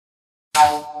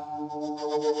Hello,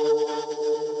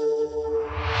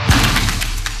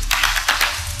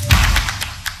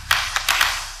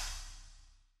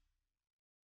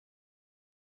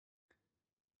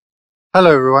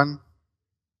 everyone.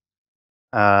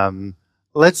 Um,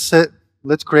 let's uh,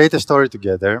 let's create a story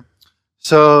together.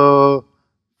 So,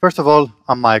 first of all,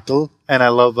 I'm Michael, and I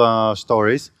love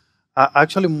stories.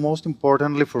 Actually, most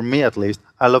importantly for me, at least,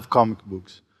 I love comic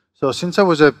books. So, since I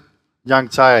was a young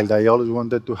child, I always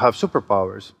wanted to have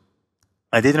superpowers.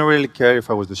 I didn't really care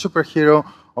if I was the superhero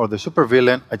or the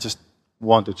supervillain. I just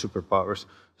wanted superpowers.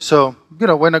 So,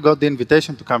 when I got the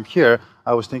invitation to come here,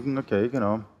 I was thinking, okay,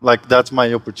 like that's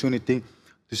my opportunity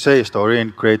to say a story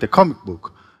and create a comic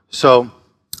book. So,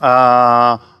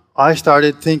 I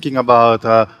started thinking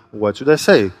about what should I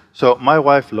say. So, my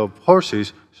wife loved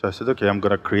horses, so I said, okay, I'm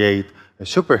going to create a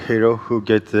superhero who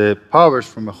gets the powers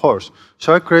from a horse.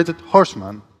 So I created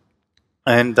Horseman.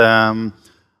 And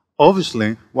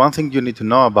obviously, one thing you need to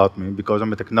know about me, because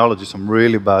I'm a technologist, I'm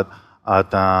really bad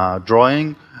at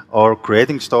drawing or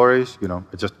creating stories.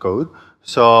 I just code.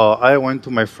 So I went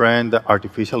to my friend,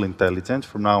 artificial intelligence.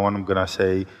 From now on, I'm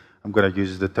gonna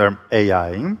use the term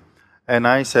AI. And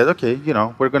I said, okay,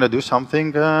 we're gonna do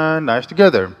something nice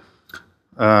together.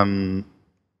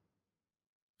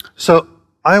 So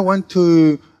I went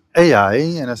to AI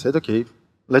and I said, okay,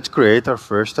 let's create our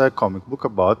first comic book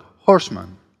about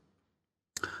Horseman.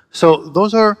 So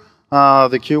those are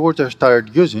the keywords I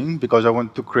started using because I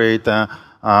want to create a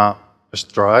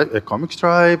comic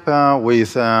stripe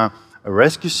with a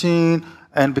rescue scene.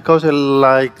 And because I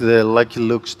like the Lucky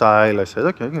Luke style, I said,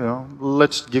 okay,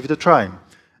 let's give it a try.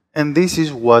 And this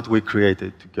is what we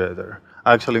created together.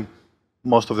 Actually,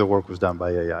 most of the work was done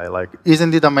by AI. Like,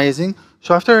 isn't it amazing?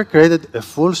 So after I created a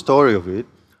full story of it,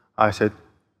 I said,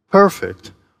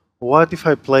 perfect. What if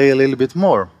I play a little bit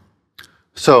more?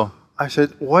 So I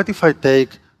said, what if I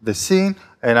take the scene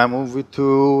and I move it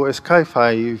to a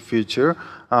Skyfi future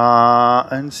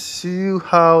and see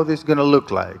how this is going to look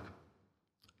like?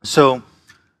 So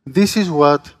this is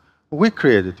what we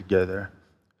created together.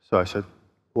 So I said,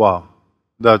 wow,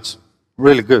 that's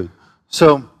really good.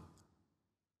 So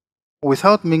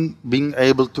without me being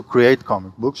able to create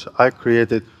comic books, I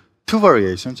created two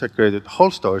variations. I created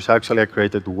whole stories. Actually, I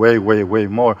created way, way, way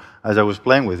more as I was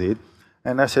playing with it.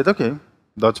 And I said, okay,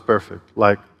 that's perfect.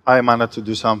 Like, I managed to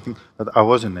do something that I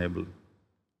wasn't able.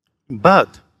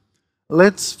 But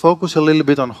let's focus a little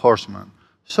bit on Horseman.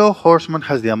 So Horseman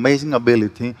has the amazing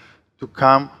ability to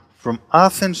come from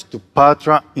Athens to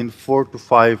Patra in 4 to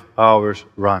 5 hours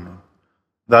running.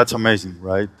 That's amazing,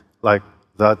 right? Like,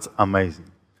 that's amazing.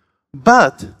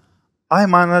 But I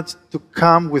managed to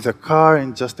come with a car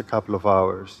in just a couple of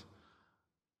hours.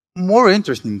 More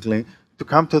interestingly, to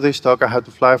come to this talk, I had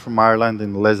to fly from Ireland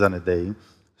in less than a day.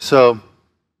 So,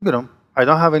 I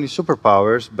don't have any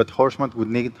superpowers, but Horseman would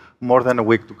need more than a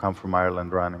week to come from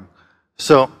Ireland running.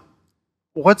 So,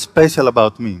 what's special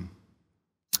about me?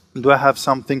 Do I have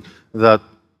something that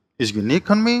is unique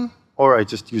on me, or I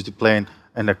just use the plane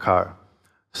and a car?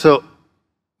 So,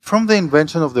 from the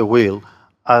invention of the wheel,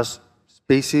 as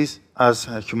species, as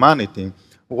humanity,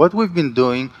 what we've been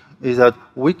doing is that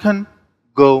we can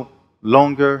go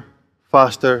longer,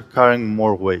 faster, carrying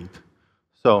more weight.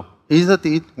 So is that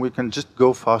it? We can just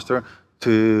go faster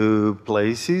to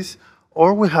places,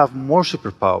 or we have more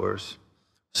superpowers.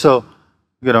 So,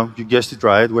 you guessed it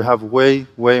right, we have way,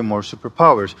 way more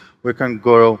superpowers. We can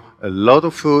grow a lot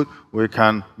of food, we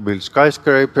can build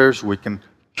skyscrapers, we can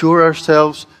cure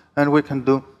ourselves, and we can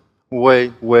do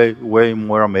way, way, way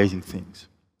more amazing things.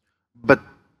 But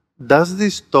does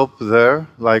this stop there?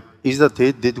 Like, is that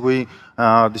it? Did we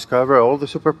discover all the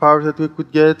superpowers that we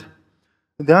could get?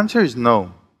 The answer is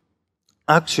no.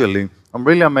 Actually, I'm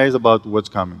really amazed about what's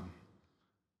coming.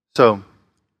 So,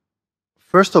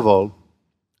 first of all,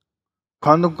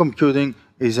 quantum computing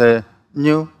is a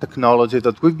new technology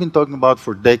that we've been talking about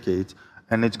for decades,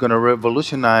 and it's going to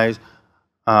revolutionize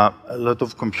a lot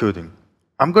of computing.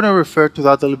 I'm going to refer to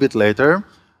that a little bit later.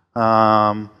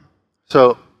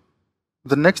 So,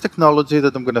 the next technology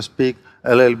that I'm going to speak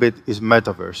a little bit is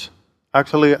metaverse.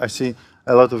 Actually, I see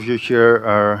a lot of you here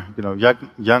are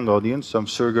young audience, so I'm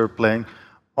sure you're playing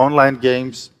online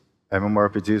games,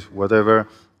 MMORPGs, whatever.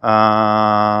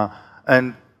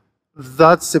 And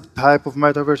that's the type of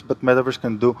metaverse, but metaverse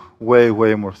can do way,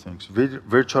 way more things.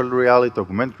 Virtual reality,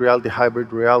 augmented reality,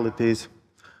 hybrid realities.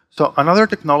 So another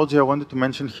technology I wanted to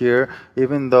mention here,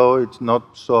 even though it's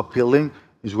not so appealing,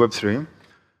 is Web3.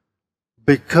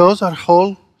 Because our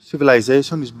whole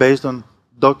civilization is based on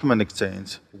document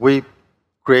exchange. We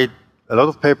create a lot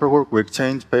of paperwork, we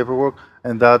exchange paperwork,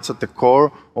 and that's at the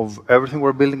core of everything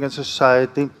we're building in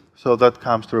society. So that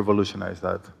comes to revolutionize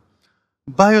that.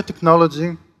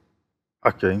 Biotechnology,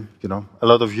 okay, a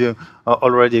lot of you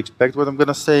already expect what I'm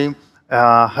going to say.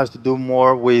 Has to do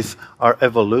more with our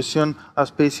evolution as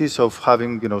species of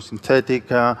having, synthetic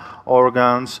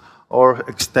organs or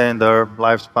extend our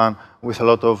lifespan with a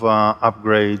lot of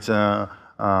upgrades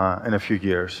in a few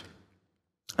years.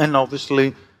 And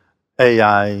obviously,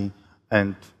 AI,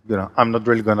 and I'm not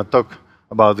really going to talk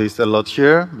about this a lot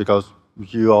here because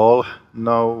you all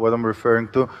know what I'm referring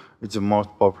to. It's the most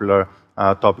popular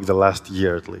topic the last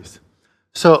year, at least.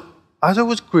 So as I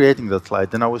was creating that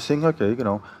slide, and I was saying, okay,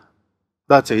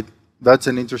 that's it. That's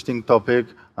an interesting topic.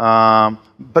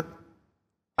 But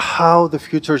how the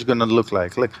future is going to look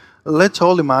like? Let's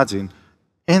all imagine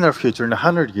in our future, in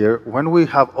 100 years, when we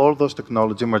have all those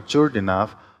technology matured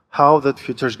enough, how that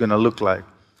future is going to look like.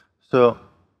 So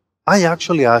I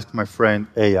actually asked my friend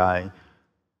AI,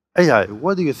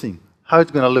 what do you think? How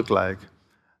it's going to look like?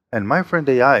 And my friend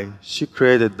AI, she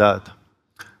created that.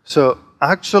 So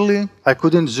actually, I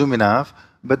couldn't zoom enough,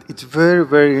 but it's very,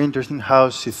 very interesting how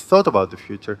she thought about the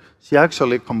future. She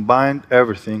actually combined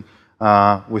everything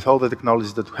with all the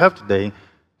technologies that we have today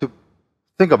to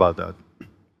think about that.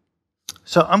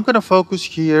 So I'm going to focus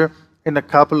here in a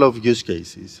couple of use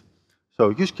cases.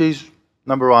 So use case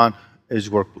number one is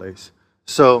workplace.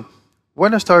 So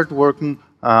when I started working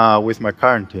with my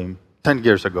current team 10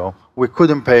 years ago, we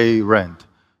couldn't pay rent.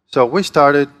 So we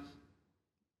started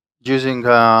using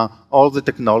all the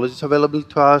technologies available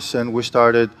to us, and we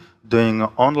started doing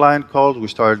online calls. We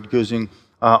started using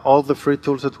all the free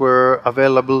tools that were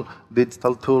available,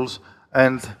 digital tools,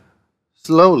 and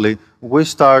slowly we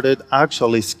started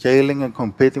actually scaling and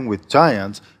competing with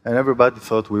giants, and everybody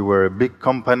thought we were a big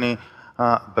company,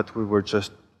 but we were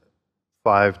just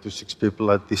 5 to 6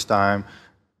 people at this time,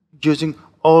 using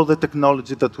all the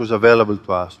technology that was available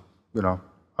to us.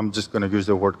 I'm just going to use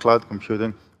the word cloud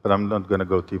computing, but I'm not going to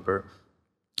go deeper.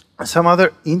 Some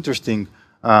other interesting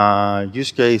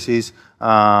use cases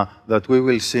that we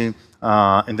will see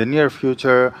in the near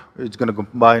future, it's going to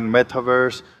combine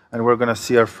metaverse, and we're going to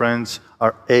see our friends,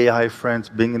 our AI friends,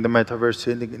 being in the metaverse,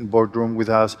 sitting in boardroom with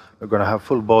us. They're going to have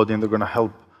full body, and they're going to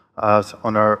help us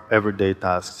on our everyday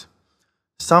tasks.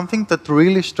 Something that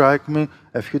really struck me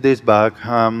a few days back,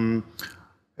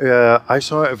 I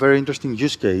saw a very interesting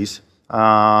use case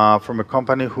from a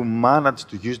company who managed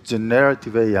to use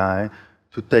generative AI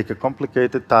to take a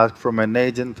complicated task from an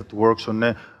agent that works on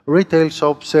a retail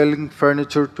shop selling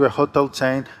furniture to a hotel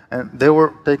chain, and they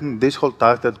were taking this whole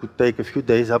task that would take a few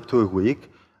days up to a week,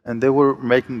 and they were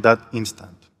making that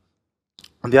instant.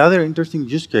 And the other interesting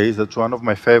use case, that's one of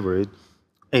my favorite,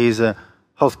 is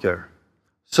healthcare.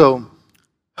 So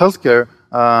healthcare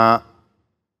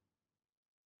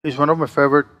is one of my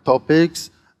favorite topics,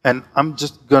 and I'm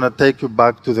just going to take you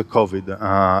back to the COVID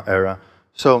era.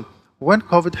 So when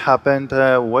COVID happened,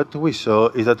 what we saw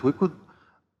is that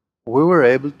we were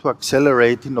able to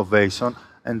accelerate innovation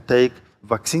and take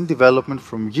vaccine development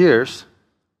from years,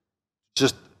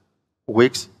 just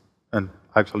weeks, and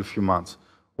actually a few months.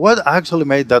 What actually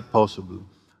made that possible?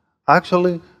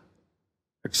 Actually,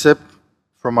 except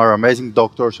from our amazing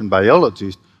doctors and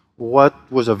biologists, what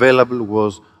was available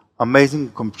was amazing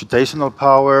computational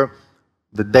power,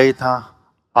 the data,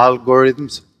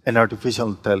 algorithms, and artificial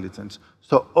intelligence.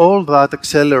 So all that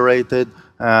accelerated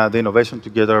the innovation to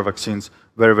get our vaccines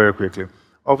very, very quickly.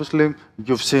 Obviously,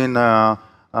 you've seen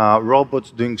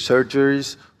robots doing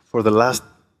surgeries for the last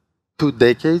 2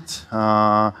 decades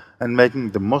and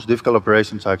making the most difficult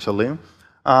operations, actually.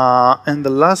 And the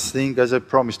last thing, as I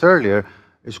promised earlier,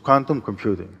 is quantum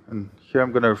computing. And here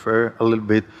I'm going to refer a little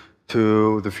bit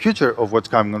to the future of what's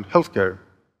coming on healthcare.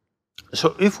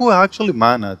 So if we actually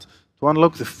manage to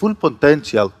unlock the full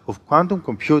potential of quantum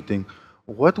computing,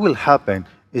 what will happen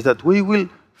is that we will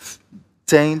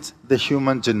change the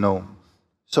human genome.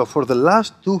 So for the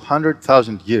last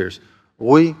 200,000 years,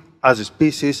 we, as a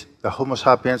species, the Homo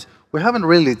sapiens, we haven't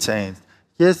really changed.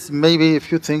 Yes, maybe a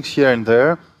few things here and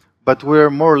there, but we're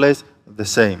more or less the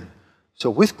same. So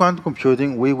with quantum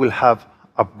computing, we will have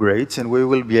upgrades, and we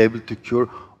will be able to cure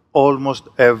almost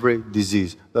every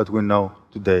disease that we know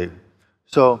today.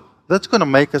 So that's going to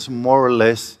make us more or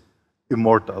less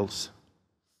immortals.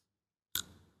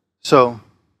 So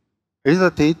is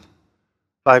that it?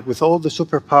 Like with all the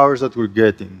superpowers that we're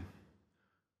getting,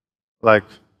 like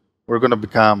we're going to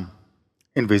become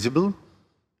invisible,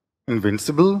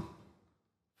 invincible,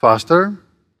 faster,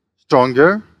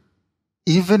 stronger,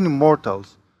 even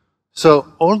immortals.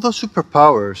 So all those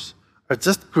superpowers are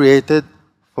just created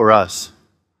for us,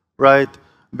 right?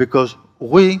 Because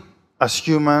we, as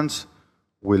humans,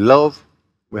 we love,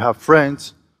 we have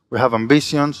friends, we have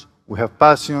ambitions, we have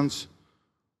passions.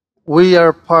 We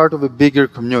are part of a bigger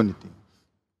community.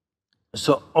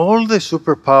 So all the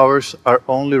superpowers are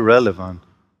only relevant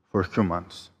for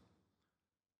humans.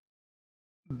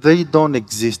 They don't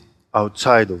exist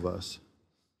outside of us.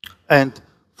 And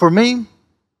for me,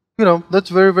 that's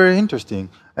very, very interesting.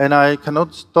 And I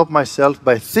cannot stop myself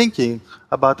by thinking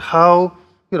about how,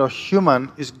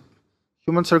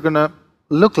 humans are going to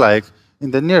look like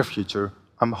in the near future.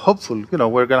 I'm hopeful,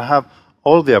 we're going to have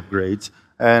all the upgrades,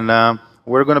 and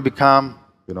we're going to become,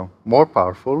 more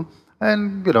powerful,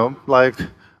 and, like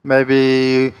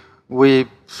maybe we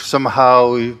somehow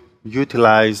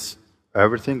utilize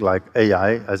everything like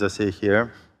AI, as I say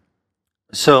here.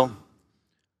 So,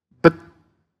 but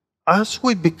as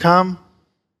we become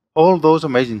all those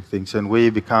amazing things, and we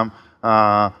become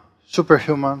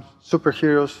superhuman,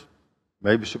 superheroes,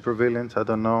 maybe supervillains, I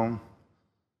don't know.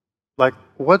 Like,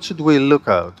 what should we look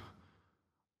at?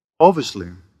 Obviously,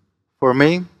 for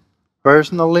me,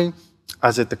 personally,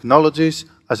 as a technologist,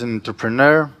 as an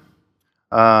entrepreneur,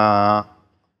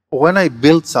 when I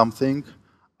build something,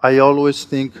 I always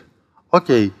think,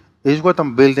 okay, is what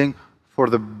I'm building for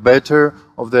the better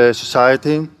of the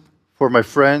society, for my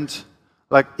friends?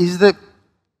 Like, is the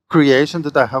creation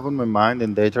that I have in my mind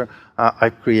and data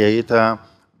I create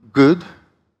good?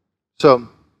 So,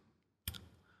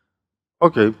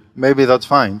 okay, maybe that's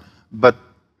fine, but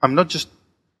I'm not just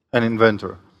an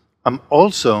inventor. I'm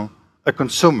also a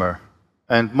consumer,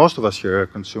 and most of us here are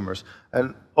consumers.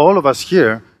 And all of us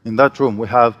here in that room, we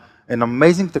have an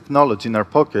amazing technology in our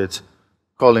pockets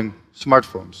calling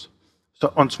smartphones.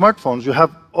 So on smartphones, you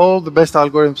have all the best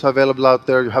algorithms available out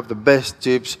there, you have the best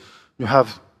chips, you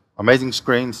have amazing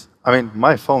screens. I mean,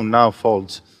 my phone now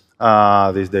folds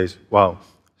these days. Wow.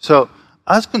 So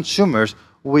as consumers,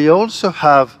 we also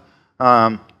have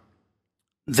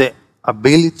the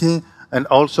ability, and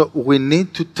also we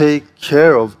need to take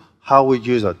care of how we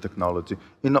use that technology.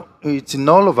 It's in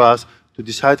all of us to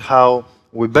decide how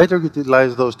we better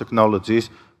utilize those technologies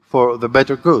for the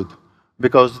better good,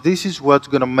 because this is what's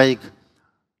going to make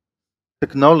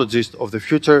technologists of the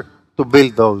future to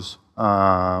build those.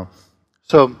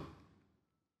 So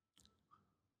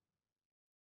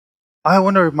I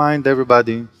want to remind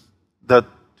everybody that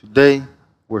today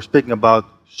we're speaking about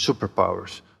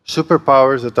superpowers.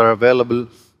 Superpowers that are available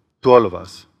to all of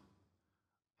us.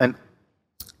 And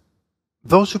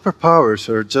those superpowers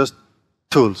are just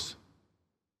tools.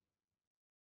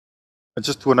 I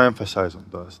just want to emphasize on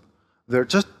those. They're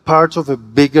just parts of a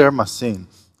bigger machine,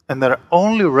 and they're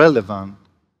only relevant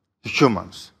to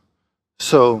humans.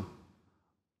 So,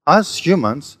 as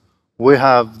humans, we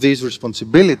have this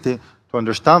responsibility to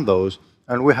understand those,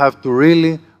 and we have to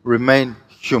really remain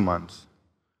humans.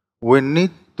 We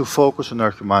need to focus on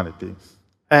our humanity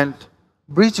and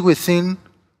bridge within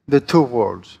the two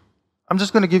worlds. I'm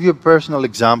just going to give you a personal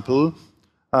example.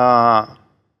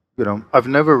 I've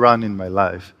never run in my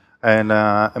life, and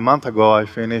a month ago I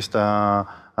finished the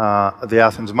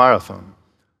Athens Marathon.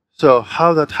 So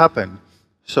how that happened?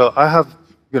 So I have,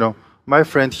 my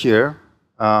friend here,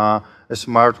 a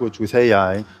smartwatch with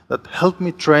AI that helped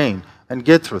me train and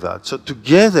get through that. So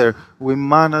together we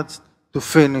managed to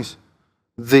finish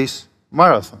this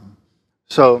marathon.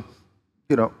 So,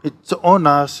 it's on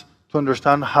us to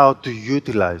understand how to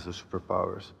utilize the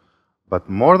superpowers. But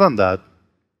more than that,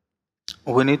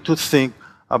 we need to think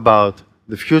about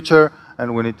the future,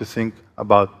 and we need to think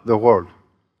about the world.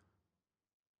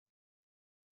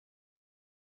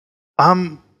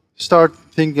 I'm start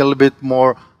thinking a little bit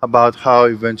more about how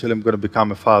eventually I'm going to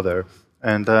become a father.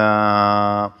 And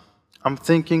I'm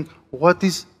thinking, what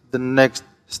is the next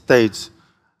stage?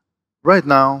 Right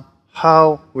now,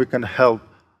 how we can help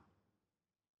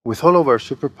with all of our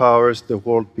superpowers the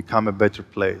world become a better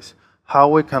place. How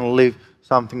we can leave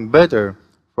something better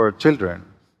for our children.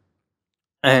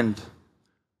 And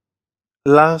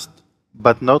last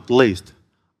but not least,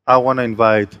 I want to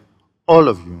invite all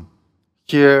of you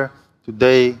here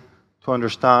today to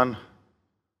understand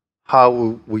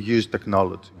how we use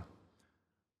technology.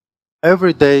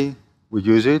 Every day we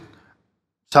use it.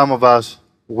 Some of us,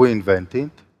 we invent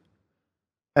it.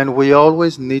 And we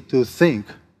always need to think,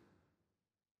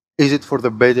 is it for the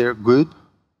better good?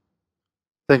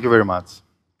 Thank you very much.